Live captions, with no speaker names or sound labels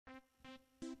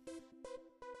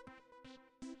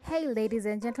Hey, ladies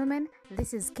and gentlemen,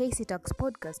 this is Casey Talks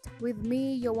Podcast with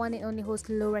me, your one and only host,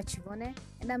 Laura Chivone,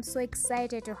 and I'm so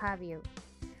excited to have you.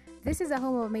 This is a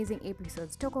home of amazing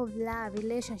episodes, talk of love,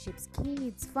 relationships,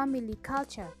 kids, family,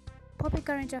 culture, poppy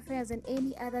current affairs, and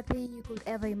any other thing you could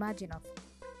ever imagine of.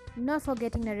 Not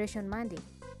forgetting Narration Monday.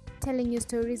 Telling you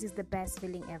stories is the best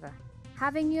feeling ever.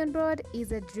 Having you on board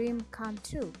is a dream come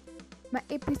true. My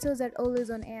episodes are always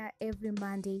on air every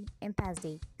Monday and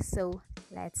Thursday, so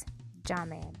let's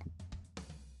jam in.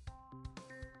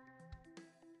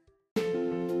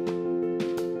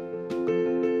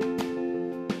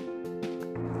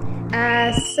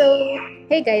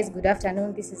 Hey guys, good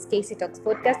afternoon. This is Casey Talks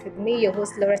Podcast with me, your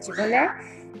host Laura Chivone,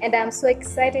 and I'm so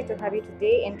excited to have you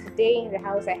today. And today in the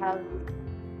house, I have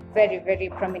very, very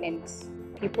prominent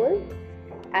people.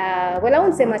 I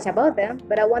won't say much about them,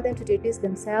 but I want them to introduce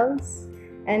themselves.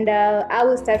 And I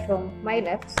will start from my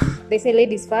left. They say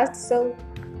ladies first, so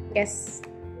yes.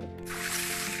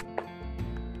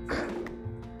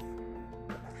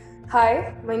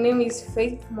 Hi, my name is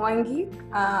Faith Mwangi.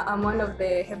 I'm one of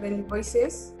the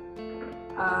H.voicess.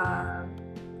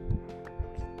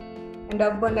 And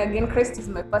I'm born again. Christ is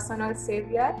my personal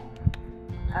savior.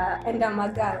 And I'm a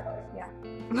girl. Yeah.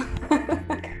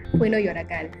 We know you're a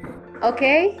girl.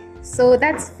 Okay, so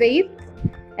that's Faith.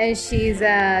 And she's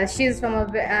from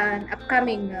an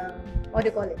upcoming, what do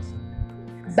you call it?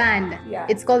 Band. Yeah.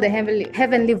 It's called the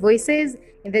Heavenly Voices,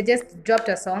 and they just dropped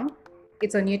a song.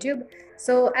 It's on YouTube.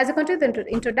 So as a continue the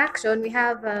introduction, we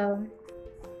have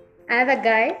another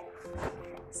guy.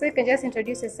 So you can just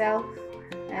introduce yourself.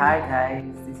 Hi guys,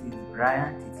 this is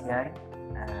Brian TTI.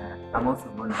 I'm also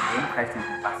born again. Christ is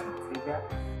my personal savior.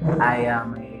 I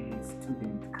am a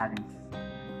student currently,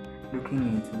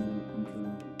 looking into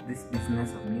this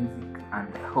business of music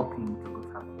and hoping to go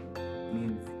from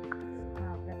music.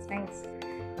 Wow, that's nice.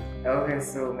 Okay,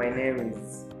 so my name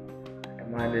is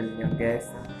Amanda's youngest,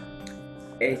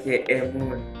 aka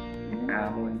Moon.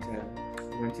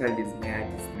 Moonchild is my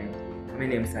artist name. My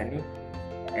name is Sunny,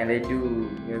 and I do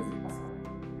music.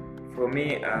 For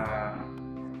me,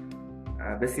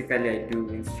 basically I do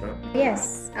instrument.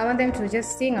 Yes, I want them to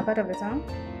just sing a part of the song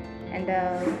and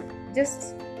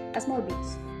just a small bit.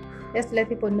 Just to let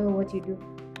people know what you do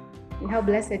and how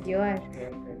blessed you are.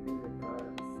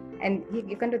 And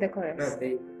you can do the chorus.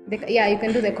 No, you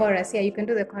can do the chorus. Yeah, you can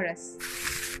do the chorus.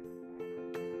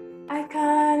 I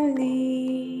can't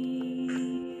live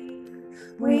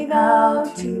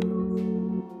without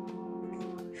you.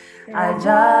 I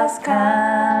just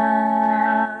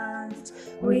can't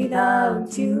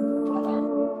without you.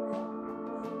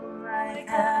 I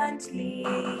can't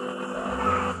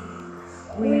live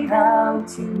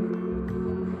without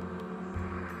you.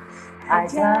 I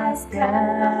just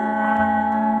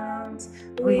can't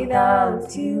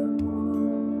without you.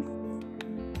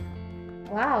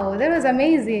 Wow, that was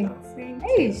amazing.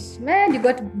 Eish, man, you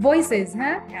got voices,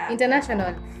 huh? Yeah.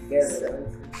 International.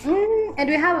 And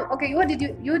we have, okay, what did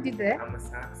you did there? I'm a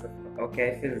saxophone.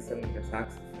 Okay, I feel the song with the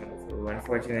saxophone, so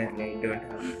unfortunately I don't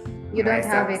have. You don't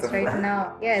have it right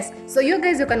now. Yes. So you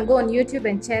guys, you can go on YouTube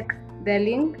and check the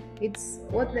link. It's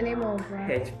what's the name of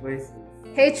H.voicess.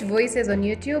 H.voicess on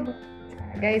YouTube.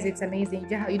 Guys, it's amazing.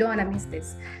 You don't want to miss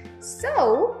this.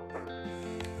 So,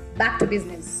 back to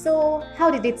business. So,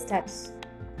 how did it start?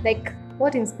 Like,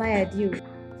 what inspired you?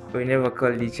 We never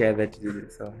called each other to do the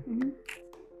song. Mm-hmm.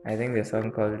 I think the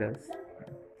song called us.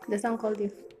 The song called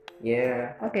you.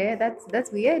 Yeah. Okay,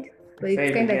 that's weird. But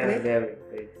it's kind of weird.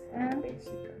 I think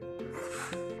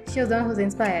She was the one who's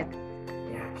inspired.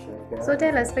 Yeah, she was there. So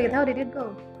tell us, Faith, how did it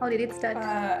go? How did it start?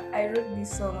 I wrote this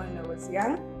song when I was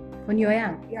young. When you were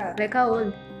young? Yeah. Like how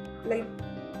old? Like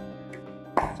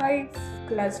 5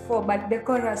 class 4, but the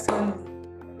chorus only.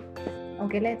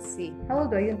 Okay, let's see. How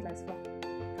old were you in class 4?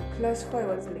 Class 4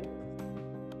 was like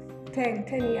 10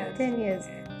 years. 10 years.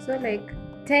 So like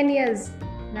 10 years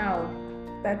now.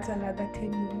 That's another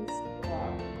 10 years.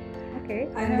 Wow. Okay.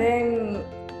 And then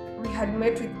we had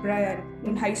met with Brian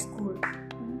in high school.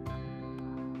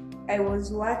 I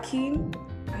was working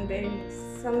and then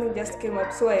something just came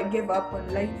up, so I gave up on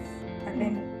life. And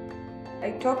then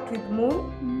I talked with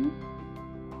Moon.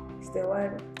 It's the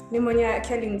one. Ni mwenye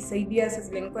akinisaidia sasa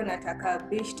vile nilikuwa nataka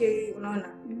beshte, unaona?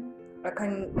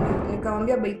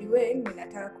 Nikamwambia by the way,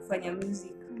 ninataka kufanya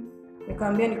music.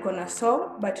 Nikamwambia niko na song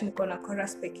but niko na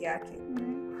chorus peke yake.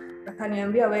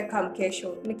 Akaniambia weka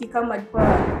kesho. Nikikama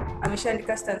alikuwa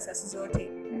ameshaandika stanzas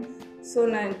zote. So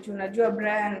na tunajua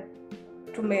Brian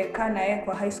tumekaa na yeye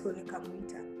kwa high school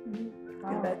nikamuita.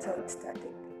 And that's how it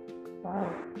started. Wow.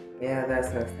 Yeah,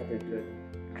 that's how I started doing.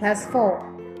 Class 4.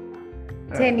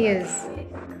 10 years.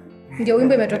 Ndio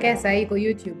wimbo imetokea sasa iko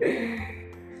YouTube.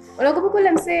 Unakumbuka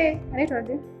ule msee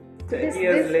anaitwaje? 20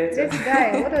 years later. This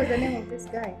guy. What was the name of this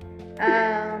guy?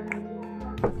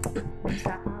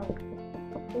 Msahau.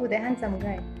 Oh, the handsome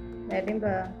guy.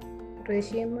 Nalimba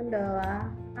tuheshimu ndoa.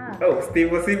 Oh, Steve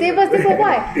Boy.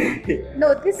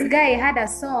 No, this guy had a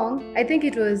song. I think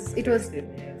it was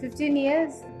 15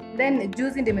 years. Then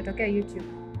juzi ndio imetokea YouTube.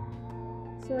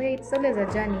 So hey, it's always a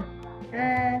journey.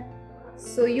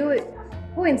 So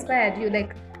who inspired you?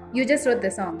 Like you just wrote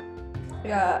the song.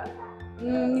 Yeah.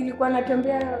 Nilikuwa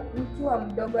natembea nikiwa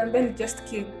mdogo and then it just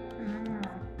came.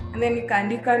 And then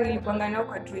nikaandika, nilikuanga nao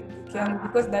kwa drawing book yangu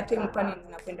because that time nilikuwa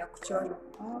ninapenda kuchora.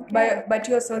 Okay. But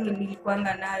hiyo song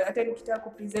nilikuanga nayo. Hata nikitaka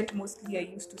kupresent mostly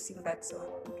I used to sing that song.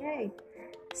 Okay.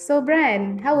 So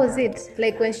Brian, how was it?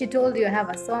 Like when she told you I have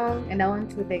a song and I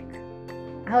want to like,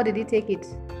 how did you take it?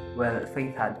 Well,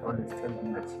 Faith had always told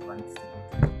me that she wants to go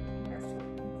to the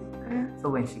industry. So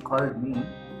when she called me to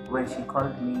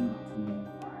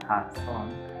her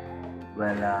song,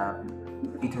 well,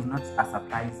 it was not a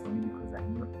surprise for me because I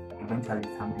knew eventually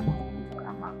something was going to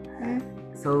come up.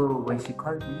 So when she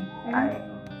called me, I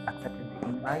accepted the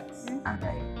invite and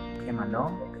I came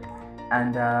along.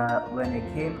 And when I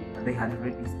came, they had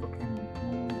already spoken with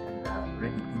me and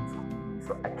already been for me.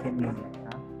 So I came in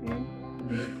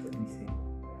let me say,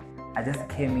 I just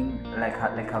came in like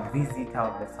a visitor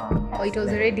of the song. Oh, it was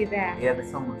already there. Yeah, the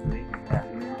song was already there.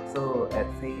 So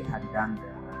Faye had done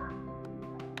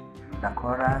the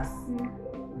chorus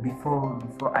before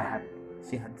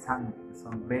she had sung the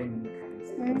song very many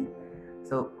times.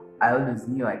 So I always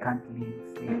knew I can't leave.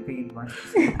 Faye wants to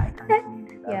sing, I can't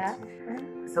leave without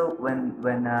you. So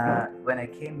when I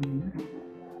came in,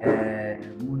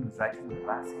 Moon was writing the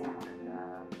verses and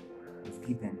was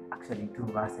given actually 2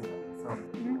 verses of the song.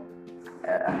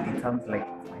 It sounds like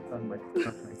it's my song, but it's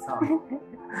not my song.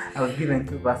 I was given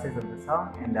 2 verses of the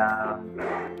song, and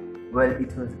well,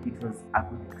 it was a good experience,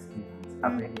 a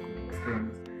very good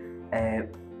experience.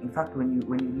 In fact, when you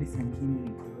listen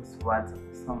keenly to those words of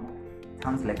the song, it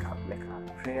sounds like a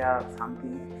prayer or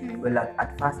something. Well,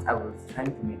 at first I was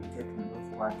trying to meditate on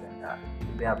those words,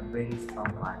 and they are very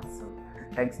strong words. So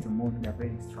thanks to Moon, they're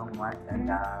very strong words,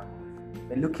 and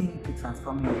we're looking to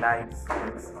transforming lives.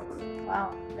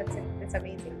 Wow, that's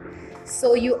amazing.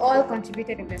 So you all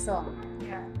contributed in the song.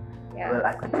 Yeah. Well,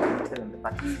 I contributed in the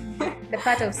part of singing. The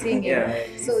part of singing. Yeah.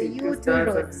 So you two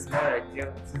wrote.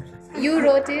 You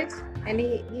wrote it, and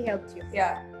he helped you.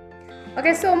 Yeah.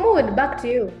 Okay, so Mood, back to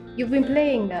you. You've been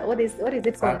playing what is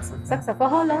it called? Saxophone. For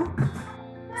how long?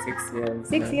 6 years.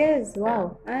 6 years.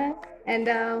 Wow. And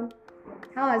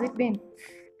how has it been?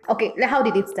 Okay, how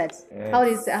did it start?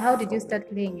 Yes. How did you start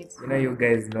playing it? You know, you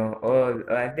guys know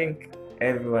I think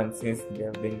everyone since they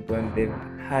have been born, they've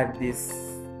had this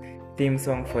theme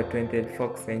song for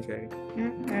 24th century.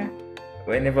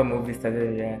 Whenever movie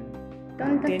started,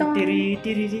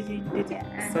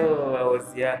 so I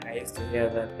was young, I used to hear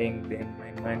that thing, then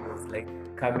my mind was like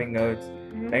coming out.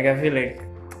 Like I feel like,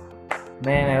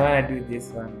 man, I wanna do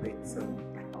this one day. So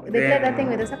they play that thing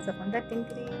with the saxophone, that thing.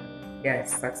 Yeah,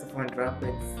 it's saxophone,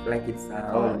 trumpets, like it's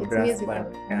a it's brass musical.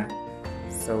 band. Yeah.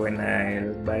 So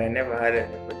but I never had an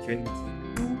opportunity.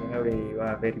 You know, we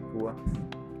were very poor.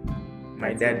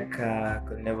 My dad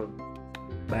could never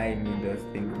buy me those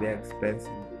things. They're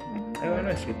expensive. I was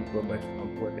not really poor, but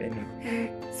I'm poor anyway.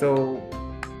 So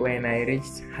when I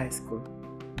reached high school,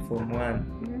 Form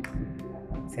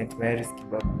 1, St. Mary's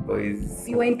Kibabi Boys.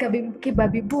 You were in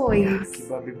Kibabi Boys. Yeah,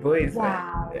 Kibabi Boys.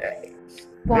 Wow.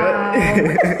 Wow.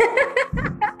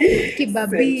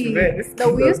 Kibabi.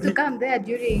 So we used to come there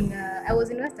during. I was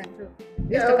in Western too.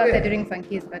 We used to come there during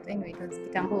Funkies, but anyway, it was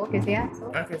Kitambo. Okay, so yeah.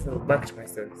 Okay, so back to my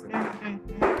story.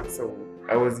 So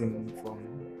I was in Form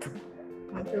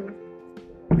 2.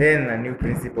 Then a new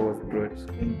principal was brought.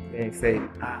 Then he said,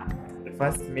 the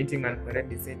first meeting on parade,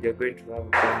 he said you're going to have a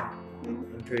band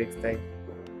in 2 weeks' time.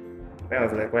 Then I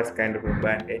was like, what kind of a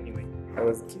band anyway? I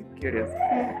was curious.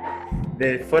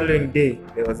 The following day,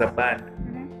 there was a band.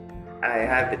 I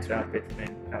had the trumpet,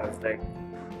 man. I was like,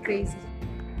 crazy.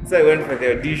 So I went for the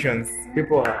auditions.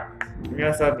 People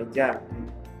were, saw me jam.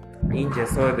 Ninja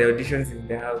saw the auditions in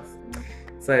the house.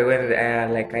 So I went there,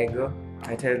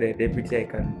 I tell the deputy I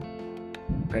can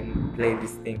play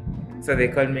this thing. So they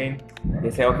called me in. They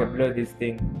said, okay, blow this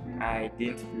thing. I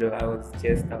didn't blow. I was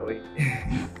just away.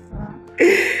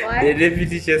 What? The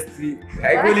deputy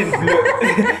I couldn't blow.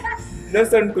 No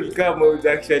sound could come out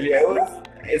actually. I was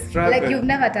struggling. Like you've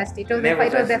never touched it. It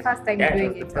was the first time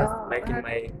doing it.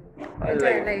 In my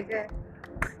life.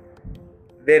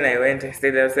 Then I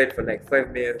stayed outside for like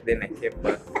 5 minutes, then I came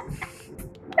back.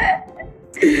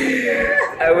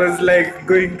 I was like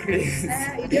going crazy.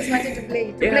 You just wanted to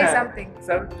play something.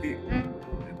 Something. Mm.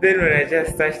 Then when I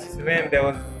just touched it, man, there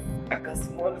was like a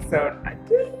small sound.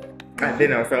 And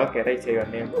then I was like, okay, write your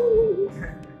name.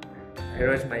 I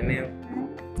wrote my name.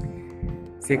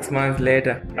 6 months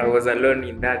later, I was alone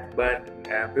in that band.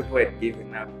 People had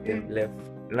given up. They left.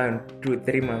 Around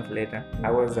 2-3 months later, I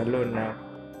was alone now.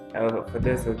 For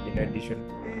those who've been auditioned,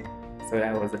 so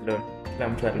I was alone. Kila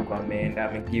mtu alikuwa ameenda,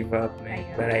 give up, man.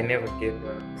 But I never gave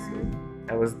up. So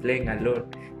I was playing alone.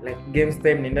 Like games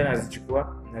time, nenda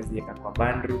nazichukua, naziweka kwa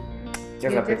bandroom,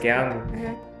 cheza peke yangu.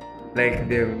 Like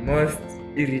the most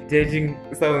irritating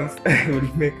sounds I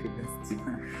would make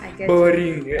with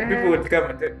boring. People would come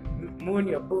and say, Moon,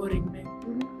 you're boring, man.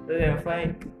 So I'm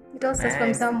fine. It all starts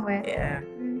from somewhere. Yeah.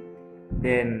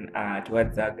 Then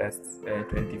towards August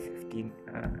 2015,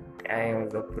 I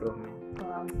was a pro, man.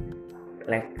 Wow.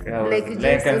 Like I Like was, you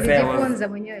like just I say, I was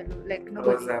like I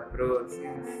was nobody. a pro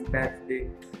since that day.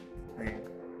 Man,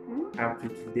 up to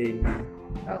today, man.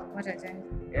 Oh, what a journey.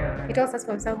 Yeah. It all starts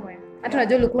from somewhere. Hata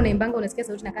unajua ulikuwa unaimbanga unasikia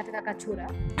sauti na kata kachura.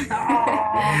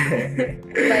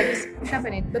 But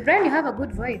sharpen it. But Brian, you have a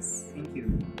good voice. Thank you.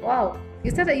 Wow.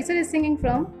 You started singing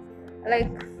from like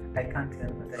I can't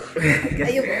tell, but I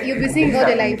guess you've been singing all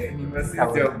your life. You must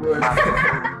use your voice.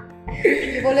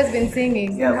 You've always been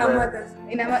singing. Yeah, Her well, mother's.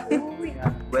 In a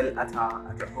yeah, well, at home,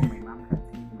 my mom can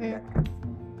sing.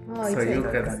 Oh, So you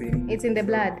can sing. it's in the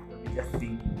blood. We just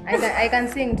sing. I can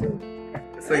sing too.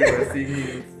 So you were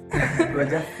singing. We were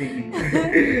just singing.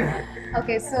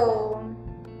 Okay, so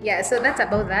that's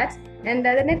about that. And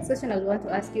the next question I want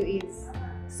to ask you is,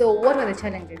 so what were the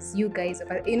challenges you guys,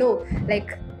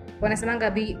 like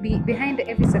wanasemanga behind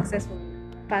every successful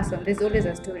person, there's always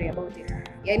a story about it.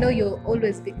 I know you're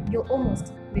almost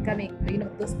becoming,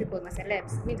 those people,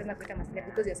 celebs. Me doesn't become a celeb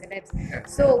because you're celebs.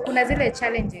 So kuna zile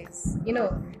challenges,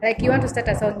 like you want to start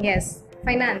a song, yes,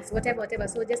 finance, whatever.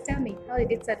 So just tell me, how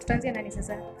did it start? Tuanzia nani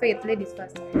sasa? Faith, ladies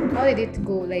first. How did it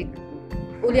go? Like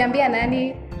uliambia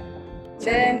nani?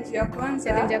 Challenge ya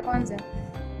kwanza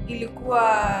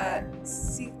ilikuwa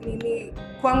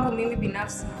kwangu mimi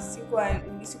binafsi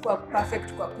sikuwa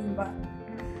perfect kwa kuimba.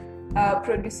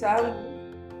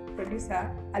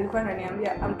 Producer alikuwa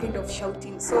ananiambia I'm kind of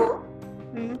shouting, so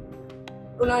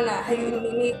unaona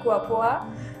hayo kuwa poa,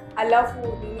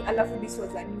 alafu this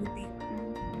was a new thing.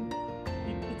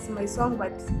 It's my song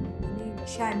but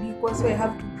imeshaandikwa, so I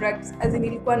have to practice, as in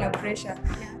ilikuwa na pressure.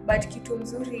 But kitu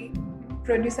mzuri,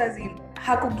 producers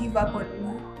haku give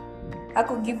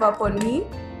up on me,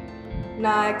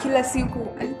 na kila siku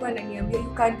alikuwa ananiambia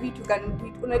you can do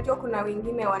it. Unajua kuna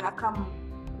wengine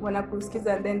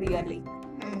wanakusikiza and then they are like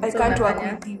I can't work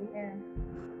with you. Yeah.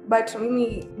 But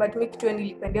mimi kitu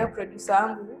nilipendea producer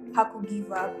wangu haku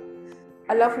give up.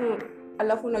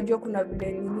 Alafu unajua kuna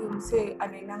vile mse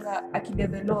anainanga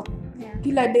akidevelop. Yeah.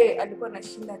 Kila day alikuwa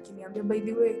anashinda akiniambia by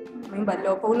the way naimba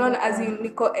lopa. Unaona as in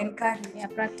niko encourage. Yeah,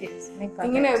 practice.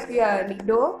 Ingine pia ni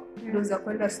do za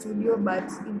kwenda studio,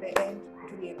 but in the end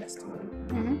tulienda studio.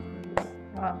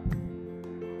 Wow.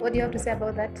 What do you have to say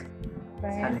about that,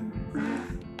 Brian? Challenge.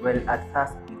 Well, at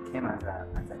first it came as a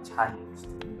challenge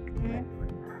to me.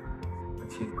 When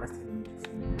she requested me to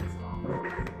sing the song,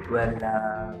 well,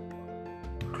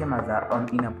 came as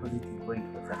in a positive way. It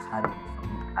was a challenge for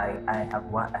me.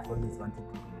 I've always wanted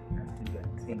to be in a studio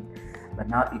and sing, but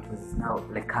now it was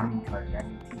like coming to a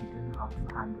reality. You don't know how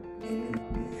to handle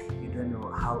this. You don't know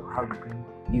how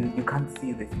you can't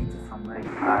see the future from where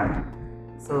you are.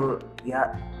 So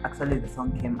yeah, actually the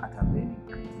song came at a very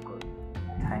critical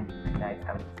time in my life.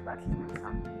 I was battling with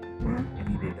something.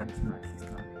 Maybe they don't know, at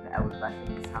least not. I was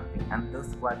battling with something, and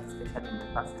those words, especially in the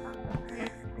first stanza,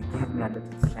 they gave me a lot of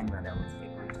strength that I was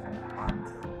able to move on.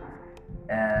 So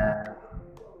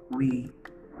we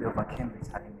overcame the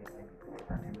challenges. We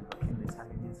overcame the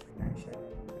challenges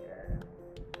financially.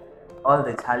 All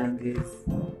the challenges.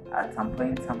 At some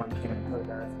point, someone came and told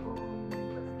us, "Oh,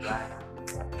 you got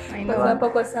I Kwa know. hapa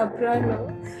kwa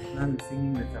soprano. I'm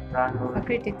singing the soprano." For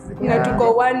critics. Na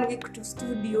tuko 1 week to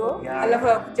studio, Yeah. alafu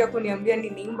akuja kuniambia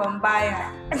niniimba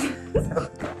mbaya.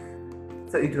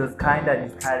 So it was kind of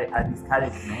a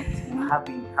discouragement,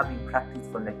 having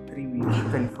practiced for like 3 weeks,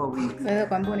 24 weeks. Unaweza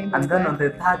kuambia unaimba And then on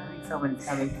vibaya. the 3rd week, someone is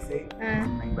coming to say,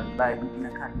 "My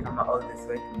can't come all this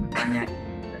way to Mufanya."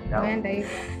 Umeenda hivyo.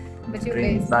 But you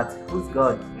guys, But who's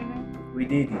God? We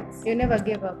did it. you never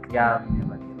gave up. Yeah, we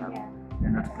never gave up. Yeah. We're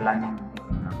not planning on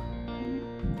giving up.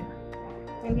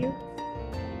 And you?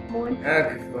 Moon?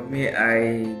 Okay, for me,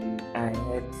 I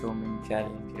had so many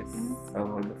challenges.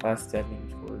 So the first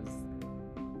challenge was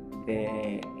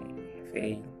the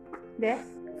Faye. There?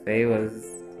 Faye was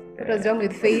What was wrong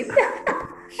with Faith?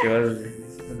 she was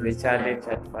the challenge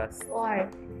at first. Why?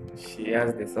 She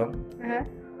has the song.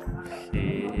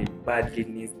 She badly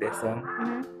needs the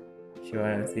song. She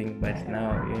wanna sing, but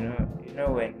now you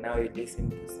know when now you listen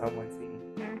to someone sing,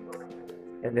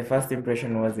 and the first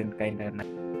impression wasn't kinda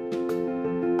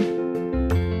nice.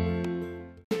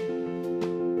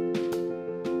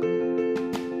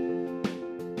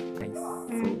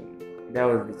 So that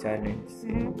was the challenge.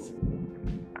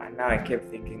 And now I kept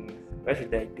thinking, what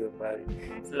should I do about it?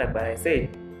 So like, but I said,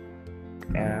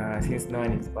 since no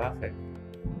one is perfect,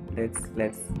 let's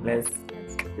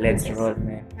roll,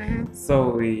 man. So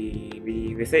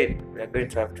we said we are going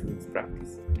to have 2 weeks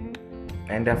practice,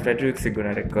 and after 2 weeks we're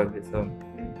gonna record the song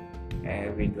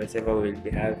with whatever we'll be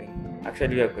having.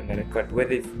 Actually, we are gonna record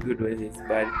whether it's good, whether it's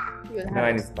bad. No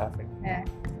one is perfect, and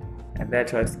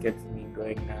that's what kept me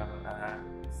going now.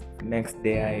 Next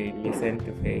day I listened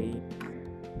to Faye.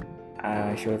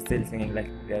 She was still singing like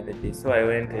the other day, so I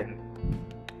went and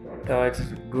thought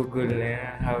Google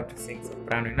how to sing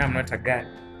soprano. Now I'm not a girl.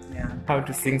 How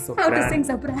to sing soprano. How to sing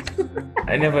soprano.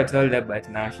 I never told her, but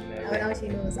now she knows. Oh, now she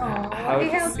knows. Oh, How he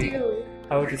to helped sing. you.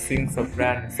 How to sing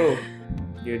soprano. So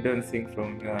you don't sing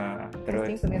from your throat.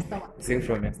 Sing from your stomach. You sing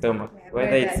from your stomach. Yeah, Whether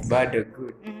very it's good. bad or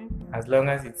good, as long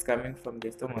as it's coming from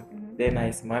the stomach, then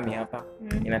aisimami hapa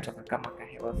inatoka kama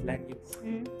kahewa fulani.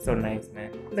 So nice,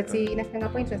 man. But see, inafika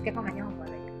point unasikia kama nyongo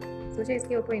like. So she is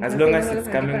your point. As long as it's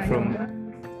coming from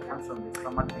Comes from the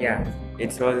stomach.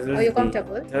 it was Are you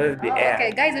comfortable? It was the air.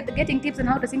 Okay, guys, we're getting tips on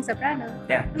how to sing soprano.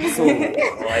 Yeah. So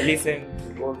I listened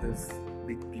to all those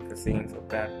big people singing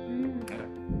soprano.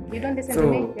 You don't listen So- to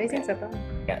me. I sing soprano.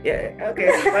 Yeah.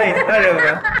 Okay. Fine.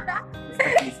 Whatever.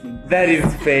 Start listening. That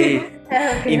is Faye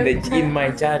Okay. in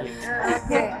my challenge.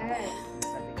 Okay.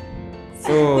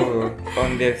 So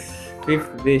on the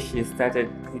 5th day, she started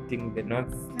hitting the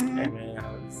notes, and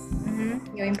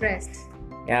You're impressed.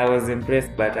 I was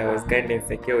impressed, but I was kind of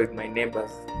insecure with my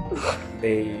neighbors.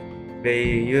 They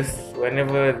used,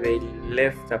 whenever they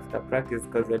left after practice,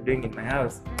 because we're doing in my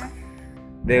house,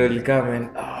 they will come and,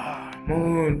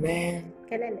 Moon, man,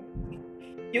 Kelele.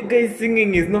 you guys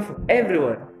singing is not for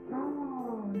everyone.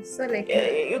 Oh, so like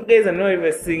You guys are not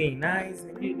even singing nice,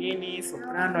 nini,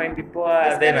 soprano, and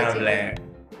poor. Then I'm like,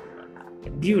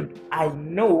 dude, I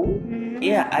know.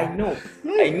 Yeah, I know.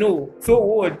 So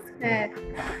what?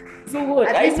 So what?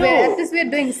 at I least know. we're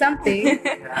doing something.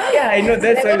 Yeah, I know.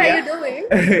 That's Like, what why are you doing?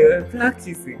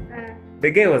 practicing.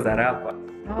 The guy was a rapper.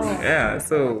 Oh. Yeah,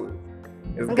 so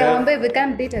his Okay, girl- one day we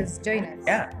can't beat us. Join us.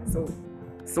 yeah,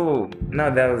 so now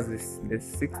that was the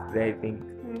 6th day, I think.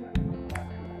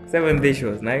 7th day she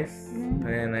was nice,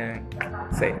 and I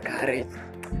said courage.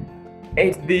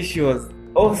 8th day she was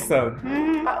awesome.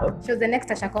 She was the next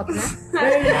Tasha Cobbs, no?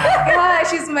 Yeah,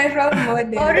 she's my role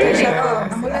model. Oh, really? Tasha I'm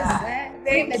Cobbs. always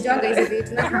najuanga hizi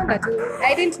vitu. Najuanga tu.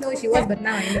 I didn't know she was, but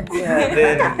now I know. Yeah,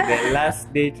 then the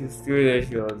last day to studio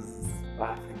she was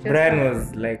perfect. Brian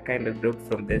was like kind of dropped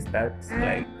from the start.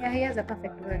 Like Yeah, he has a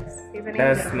perfect voice. He's an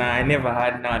that's angel. now I never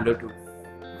had now a lot of to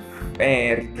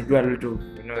do a lot of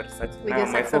research. We Now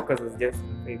just my had some- focus was just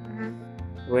on faith.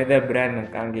 Whether Brian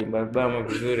kangeimba bama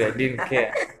vizuri, I didn't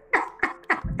care.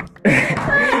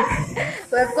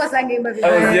 So of course angeimba I was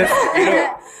vibaya. just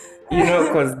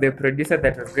because the producer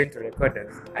that was going to record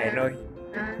us, I know him.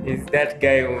 Is that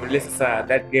guy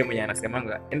that guy mwenye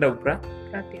anasemanga enda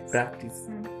Practice. practice.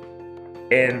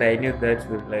 And I knew that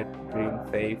would like bring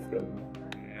Faye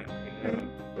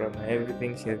from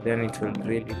everything she has done. It will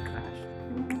really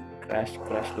crash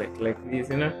like this,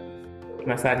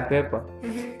 my sandpaper.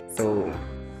 So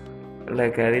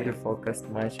like I really focused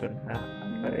much on her.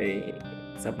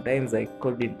 Sometimes I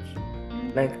couldn't,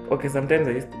 like, okay, sometimes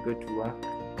I used to go to work,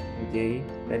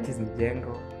 that is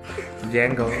Mjengo. Yeah,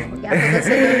 because I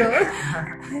don't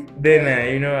know.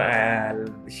 Then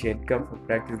she had come for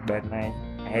practice, but I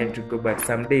had to go. But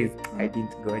some days I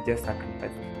didn't go. I just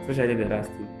sacrificed, especially the last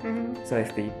week. So I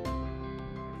stayed.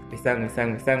 We sang.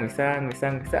 Motivation.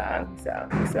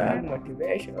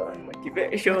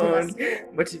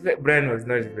 Brian was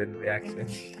not even there actually.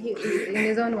 He in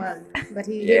his own world, but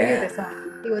he Yeah. knew the song.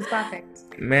 He was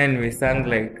perfect. Man, we sang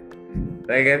like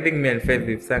I think me and Faith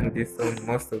we've sang this song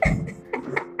most of it.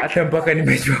 Hata mpaka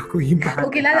nimejua kuimba.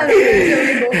 Ukilala unajua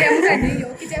wimbo, ukiamka ni hiyo,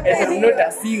 ukitembea And ni I'm hiyo. not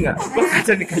a singer. Mpaka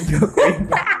hata nikajua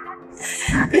kuimba.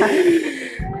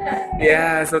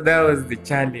 Yeah, so that was the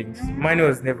challenge. Money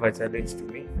was never a challenge to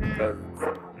me because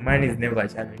money is never a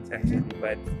challenge actually,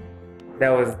 but that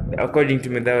was, according to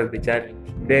me, that was the challenge.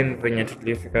 Then venye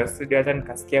tulifika studio, hata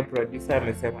nikasikia producer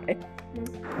amesema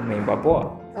umeimba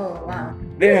poa. Oh, wow.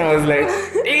 Then I was like,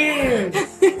 damn,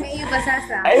 Hivyo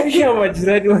sasa. I wish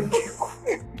majirani wangekuwa.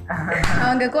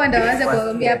 Angekuwa ndo waanze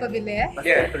kuambia hapa vile Yeah.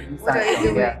 what are you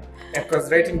doing? Yeah.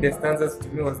 Because writing the stanzas to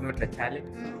me was not a challenge.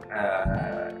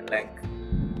 Like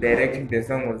directing the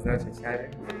song was not a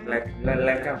challenge.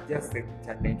 Like I've just said, the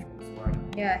challenge was one.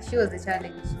 Yeah, she was the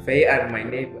challenge. Faye and my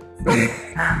neighbors.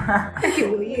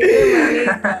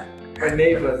 My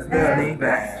neighbors.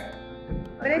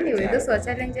 But anyway, those were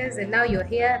challenges, and now you're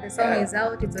here. The song is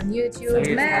out. It's on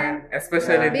YouTube, man.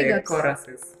 Especially Big the ups.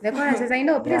 choruses. The choruses, I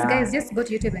know. Please, Yeah. guys, just go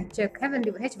to YouTube and check.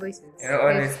 H.voicess. You know,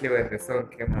 honestly, when the song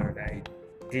came out, I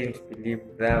didn't believe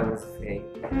that was Faye.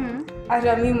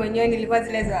 Hata mimi mwenyewe nilikuwa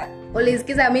zile za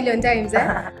Ulisikiza a million times, eh?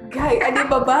 guy hadi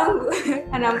babangu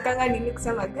anamkanga nini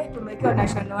kusema guy tumekiwa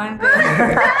national anthem.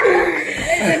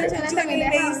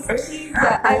 Nimeisikiza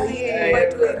hadi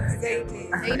watu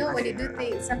excited. You know, when you do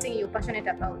something you're passionate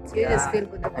about, you just feel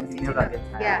good about And it. you never get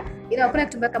tired. Yeah, you know, hakuna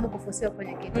kitu mbaya kama kuforcewa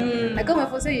kufanya kitu. Like kama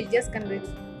umeforcewa, you just can't do it.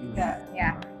 Yeah.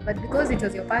 Yeah, but because it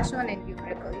was your passion and you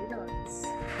record, you know.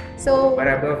 So But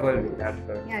above all, we thank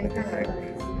God. yeah, you thank God.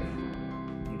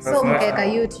 It was So not- mkaeka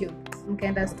YouTube,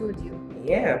 mkaenda studio.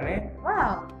 Yeah, man.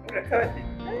 Wow. Recording.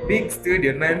 Big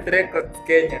studio, 9th Records,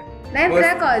 Kenya. 9th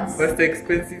Records. Most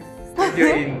expensive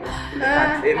studio in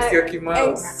MCO Kimau.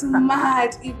 And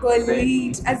smart, iko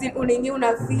lit. As in unaingia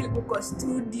una feel uko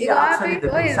studio. Yeah. Actually, the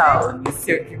What is picture it? on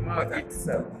MCO Kimau, it's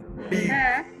a big,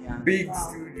 Yeah. big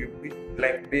studio.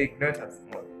 Big, not a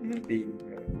small. Big.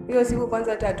 Hiyo siku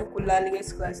kwanza tatu kulala hiyo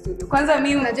siku ya studio. Kwanza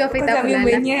mimi Unajua Faith kwanza mimi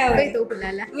hakulala. mwenyewe. Faith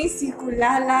hakulala. Mimi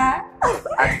sikulala.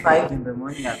 At 5 in the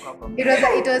morning, I call from It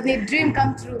was a dream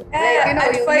come true. Like, you know,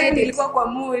 At you 5 made it. nilikuwa kwa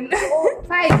moon.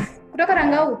 5 kutoka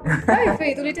Rangau. 5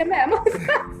 Faith ulitembea.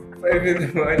 5 in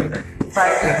the morning.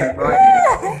 5 in the morning.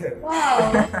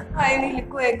 Wow. Hai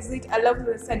nilikuwa excited. Alafu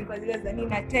sasa nilikuwa zile za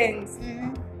nina tense.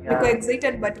 Nilikuwa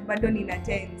excited but bado nina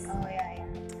tense. Oh yeah.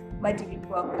 But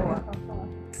ilikuwa poa.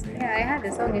 Yeah, I heard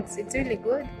the song. It's really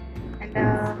good, and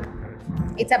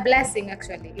it's a blessing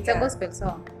actually. It's a gospel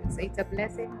song. It's a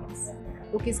blessing.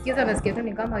 Ukisikiza unasikia tu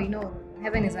ni kama, you know,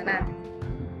 heaven is on earth.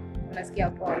 Unasikia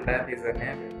poa. And that is an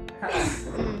heaven.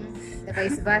 The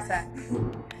vice versa.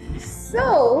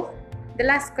 So the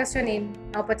last question in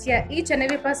nawapatia each and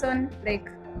every person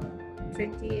like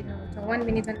 1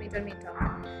 minute talk.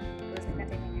 Because I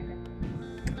can't even.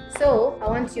 So I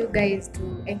want you guys to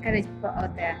encourage people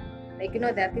out there. Like, you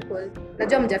know, there are people,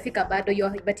 najua mjafika bado,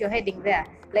 but you're heading there.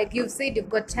 Like you've said, you've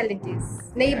got challenges.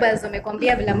 Neighbors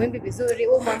wamekwambia vile mwimbi vizuri,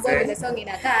 mambo vile song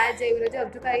inakaa aje, unajua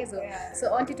vitu kama hizo. So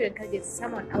I want you to encourage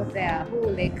someone out there who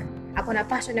like akona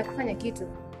passion ya kufanya kitu.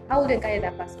 How would you encourage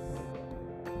that person?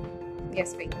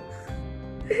 Yes, Faith.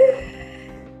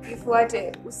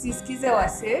 Ifuate, usisikize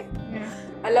wase.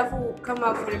 Alafu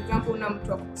kama for example una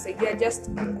mtu wa kukusaidia, just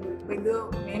Google. Wewe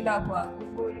unaenda kwa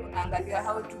Google unaangalia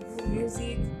how to do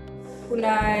music.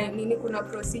 Kuna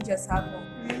procedures hapo.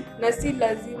 Na si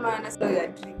lazima na sio ya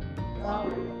dream. Wow.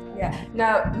 Yeah.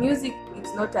 Now music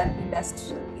is not an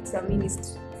industry, it's a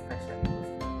ministry.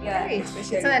 Yeah, Hey,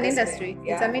 especially it's not an gospel. industry,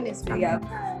 Yeah. it's a ministry. Yeah.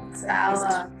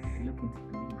 Sawa. Look into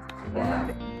the ministry.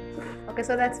 Yeah. Okay,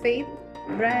 so that's Faith.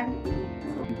 Brian.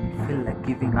 You feel like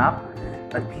giving up,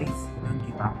 but please don't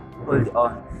give up. Hold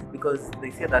on, because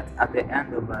they say that at the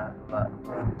end of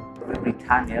every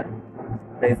tunnel,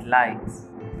 there is light.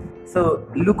 So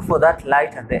look for that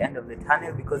light at the end of the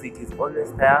tunnel, because it is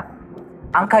always there.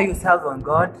 Anchor yourself on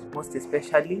God, most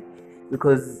especially,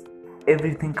 because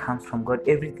everything comes from God.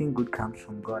 Everything good comes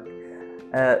from God.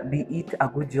 Be it a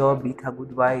good job, be it a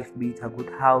good wife, be it a good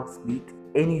house, be it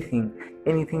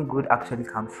anything good actually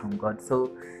comes from God.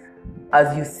 So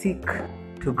as you seek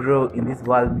to grow in this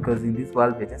world, because in this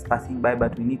world we're just passing by,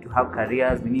 but we need to have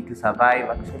careers, we need to survive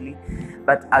actually.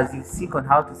 But as you seek on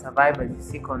how to survive, as you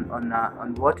seek on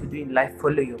what to do in life,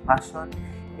 follow your passion.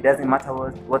 It doesn't matter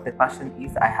what the passion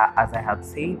is. As I have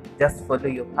said, just follow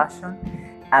your passion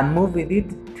and move with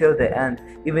it till the end.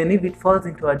 Even if it falls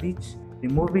into a ditch,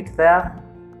 remove it there,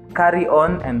 carry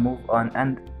on and move on.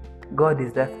 And God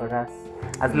is there for us.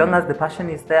 As long as the passion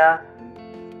is there,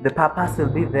 the purpose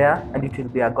will be there, and it will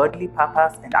be a godly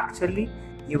purpose, and actually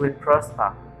you will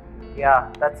prosper. Yeah,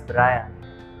 that's Brian.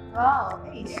 Wow,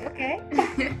 okay.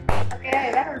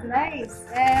 Okay, that was nice.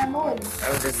 Moon. I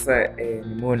was just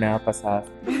Nimona hapa sasa.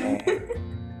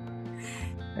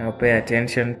 Now pay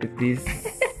attention to this.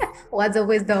 Words of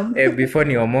wisdom. Before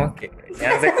niomoke,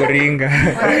 nianze kuringa.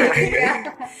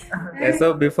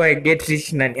 So before I get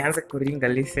rich na nianze kuringa,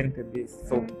 listen to this.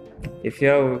 So if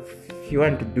you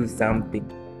want to do something,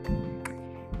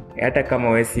 hata kama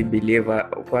wewe si believer,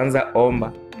 kwanza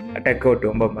omba. Hata kama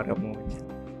utaomba mara moja,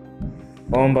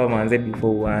 omba manze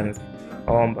before uanze.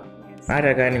 Omba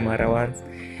hata kama ni mara once.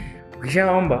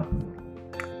 Ukishaomba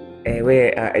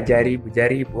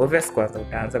jaribu obvious. Kwanza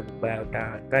utaanza vibaya,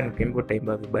 utakaa nikiimba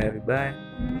utaimba vibaya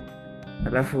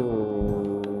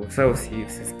alafu sasa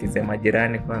usisikize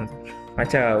majirani kwanza,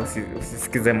 acha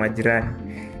usisikize majirani.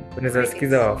 Unaweza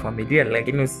sikiza wa familia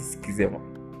lakini usisikize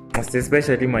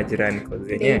especially majirani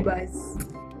cause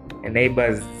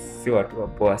neighbors si watu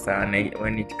wapoa sana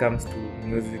when it comes to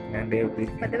music and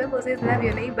everything. But the Bible says love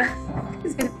your neighbor.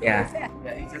 Yeah,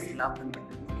 you just love them.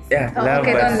 Love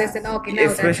okay, us, don't listen. Okay, now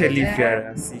especially that's if you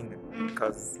are a singer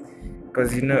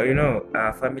because you know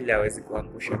family hawezi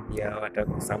kuangusha pia,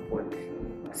 watakusupport.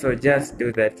 So just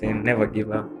do that and never give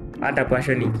up. Hata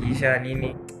passion ikiisha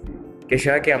nini,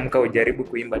 kesho yake amka ujaribu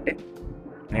kuimba tena,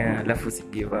 alafu usi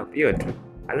give up, hiyo tu.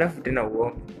 Alafu tena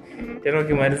uombe tena,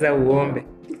 ukimaliza uombe,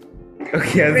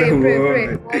 ukianza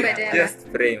uombe, just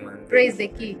pray man, praise the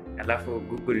key. Alafu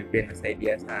Google pia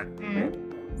inasaidia sana.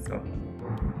 So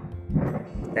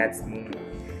that's me.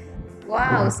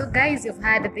 Wow, so guys, you've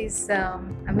had this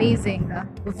amazing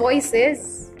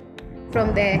voices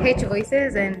from the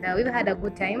H.voicess, and we've had a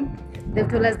good time. They've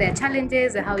told us their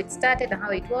challenges, how it started, and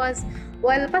how it was.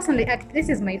 Well, personally, this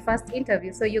is my first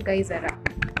interview, so you guys are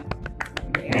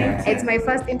it's my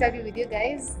first interview with you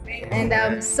guys, and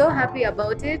I'm so happy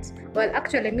about it. Well,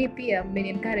 actually, me Pia been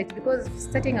encouraged because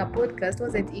starting a podcast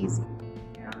wasn't easy.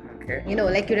 Okay. You know,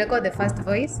 like you record the first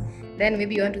voice, then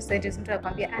maybe you want to say just mtu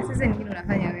akwambia sasa nini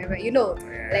unafanya wewe, you know,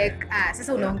 like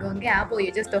sasa unaongea hapo,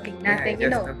 you're just talking nothing, you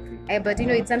know. But you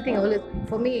know, it's something always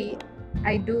for me.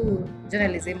 I do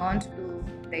journalism. I want to do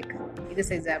like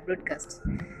this is a broadcast,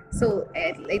 so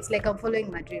it's like I'm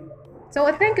following my dream.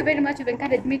 So thank you very much. You've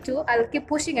encouraged me too. I'll keep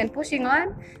pushing and pushing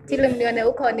on till mnione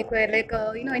huko nikwe like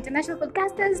you know, international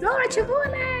podcasters. Laura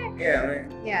Chivone. Yeah,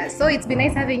 man. Yeah. So it's been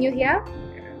nice having you here.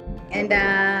 And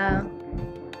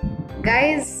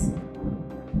guys,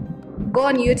 go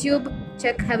on YouTube,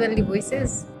 check Heavenly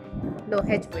Voices. No,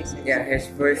 H.voicess. Yeah,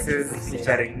 H.voicess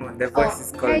featuring Moon. The voice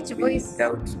is called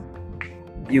H.voicess.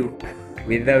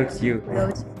 Without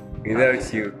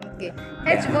you. Okay.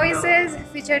 H.voicess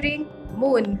featuring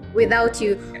Moon. Without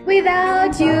you. No,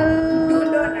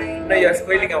 you're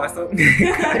spoiling our song.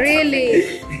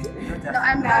 Really? No,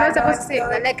 I'm not supposed to say it,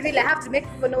 but like really, I have to make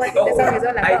people know what the song is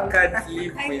all about. I can't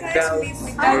live without you.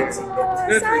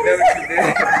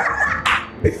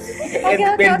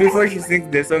 Okay. Before she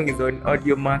sings, the song is on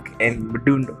Audio Mark and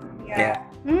Budundo. Yeah.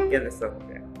 Get the song.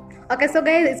 Yeah. Okay, so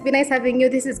guys, it's been nice having you.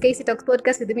 This is Casey Talks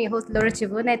Podcast with me, host Laura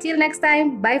Chivone. Till next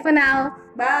time, bye for now.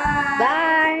 Bye.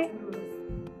 Bye.